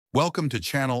Welcome to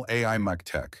channel AI Mech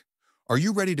Tech. Are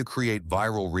you ready to create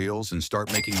viral reels and start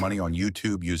making money on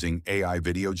YouTube using AI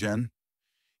Video Gen?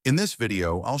 In this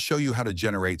video, I'll show you how to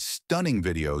generate stunning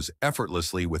videos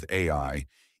effortlessly with AI,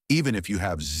 even if you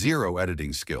have zero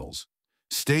editing skills.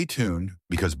 Stay tuned,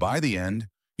 because by the end,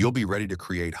 you'll be ready to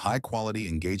create high-quality,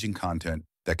 engaging content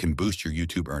that can boost your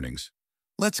YouTube earnings.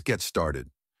 Let's get started.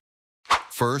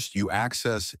 First, you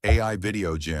access AI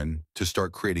Video Gen to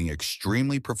start creating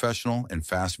extremely professional and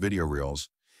fast video reels.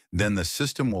 Then the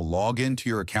system will log into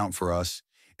your account for us,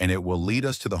 and it will lead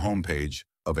us to the homepage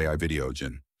of AI Video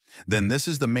Gen. Then this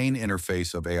is the main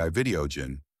interface of AI Video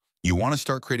Gen. You want to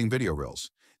start creating video reels.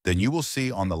 Then you will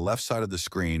see on the left side of the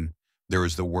screen, there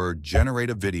is the word Generate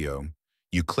a Video.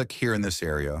 You click here in this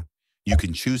area. You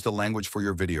can choose the language for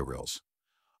your video reels.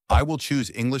 I will choose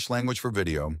English language for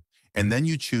video, and then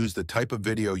you choose the type of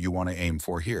video you want to aim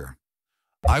for here.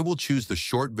 I will choose the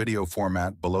short video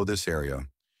format below this area.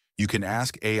 You can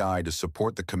ask AI to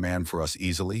support the command for us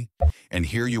easily, and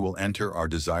here you will enter our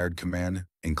desired command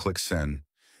and click send.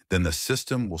 Then the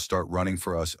system will start running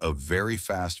for us a very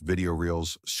fast video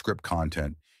reels script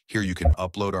content. Here you can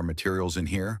upload our materials in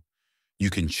here. You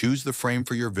can choose the frame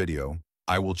for your video.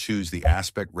 I will choose the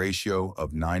aspect ratio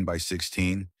of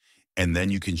 9:16. And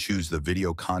then you can choose the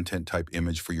video content type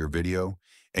image for your video,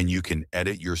 and you can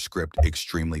edit your script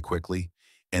extremely quickly,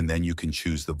 and then you can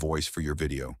choose the voice for your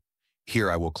video. Here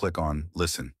I will click on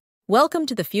Listen. Welcome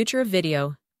to the future of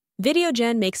video.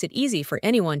 VideoGen makes it easy for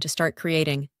anyone to start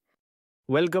creating.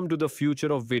 Welcome to the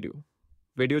future of video.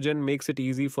 VideoGen makes it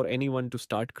easy for anyone to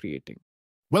start creating.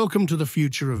 Welcome to the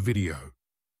future of video.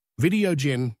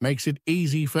 VideoGen makes it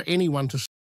easy for anyone to...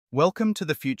 Welcome to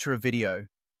the future of video.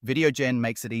 VideoGen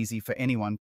makes it easy for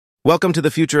anyone. Welcome to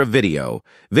the future of video.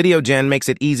 VideoGen makes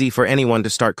it easy for anyone to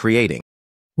start creating.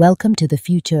 Welcome to the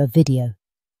future of video.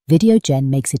 VideoGen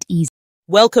makes it easy.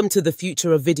 Welcome to the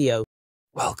future of video.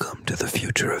 Welcome to the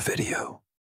future of video.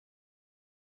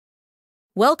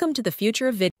 Welcome to the future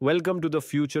of video. Welcome to the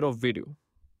future of video.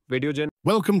 VideoGen.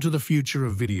 Welcome to the future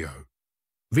of video.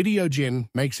 VideoGen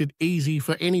makes it easy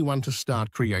for anyone to start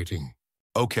creating.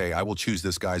 Okay, I will choose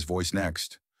this guy's voice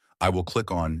next. I will click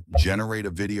on Generate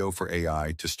a Video for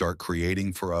AI to start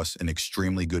creating for us an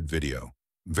extremely good video.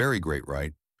 Very great,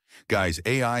 right? Guys,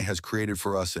 AI has created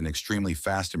for us an extremely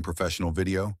fast and professional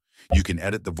video. You can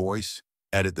edit the voice,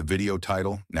 edit the video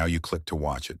title. Now you click to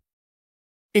watch it.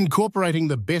 Incorporating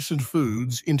the best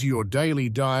foods into your daily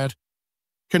diet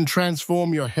can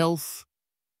transform your health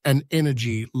and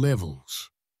energy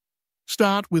levels.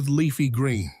 Start with leafy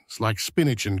greens like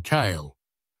spinach and kale,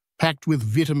 packed with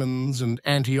vitamins and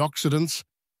antioxidants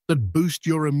that boost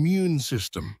your immune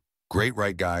system. Great,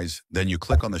 right, guys? Then you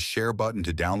click on the share button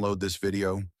to download this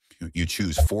video. You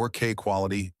choose 4K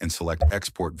quality and select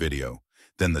export video.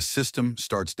 Then the system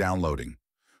starts downloading.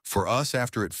 For us,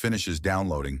 after it finishes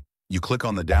downloading, you click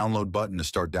on the download button to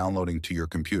start downloading to your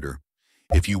computer.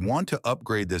 If you want to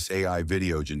upgrade this AI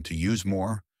Video Gen to use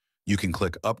more, you can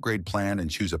click Upgrade Plan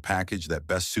and choose a package that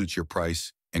best suits your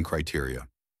price and criteria.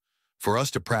 For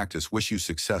us to practice, wish you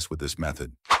success with this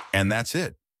method. And that's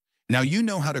it. Now you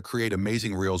know how to create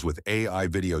amazing reels with AI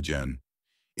Video Gen.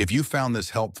 If you found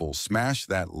this helpful, smash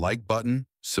that like button,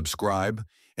 subscribe,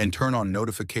 and turn on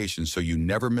notifications so you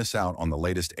never miss out on the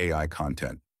latest AI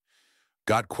content.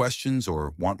 Got questions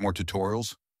or want more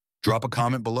tutorials? Drop a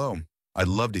comment below. I'd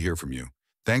love to hear from you.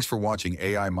 Thanks for watching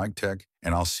AI Mech Tech,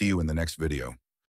 and I'll see you in the next video.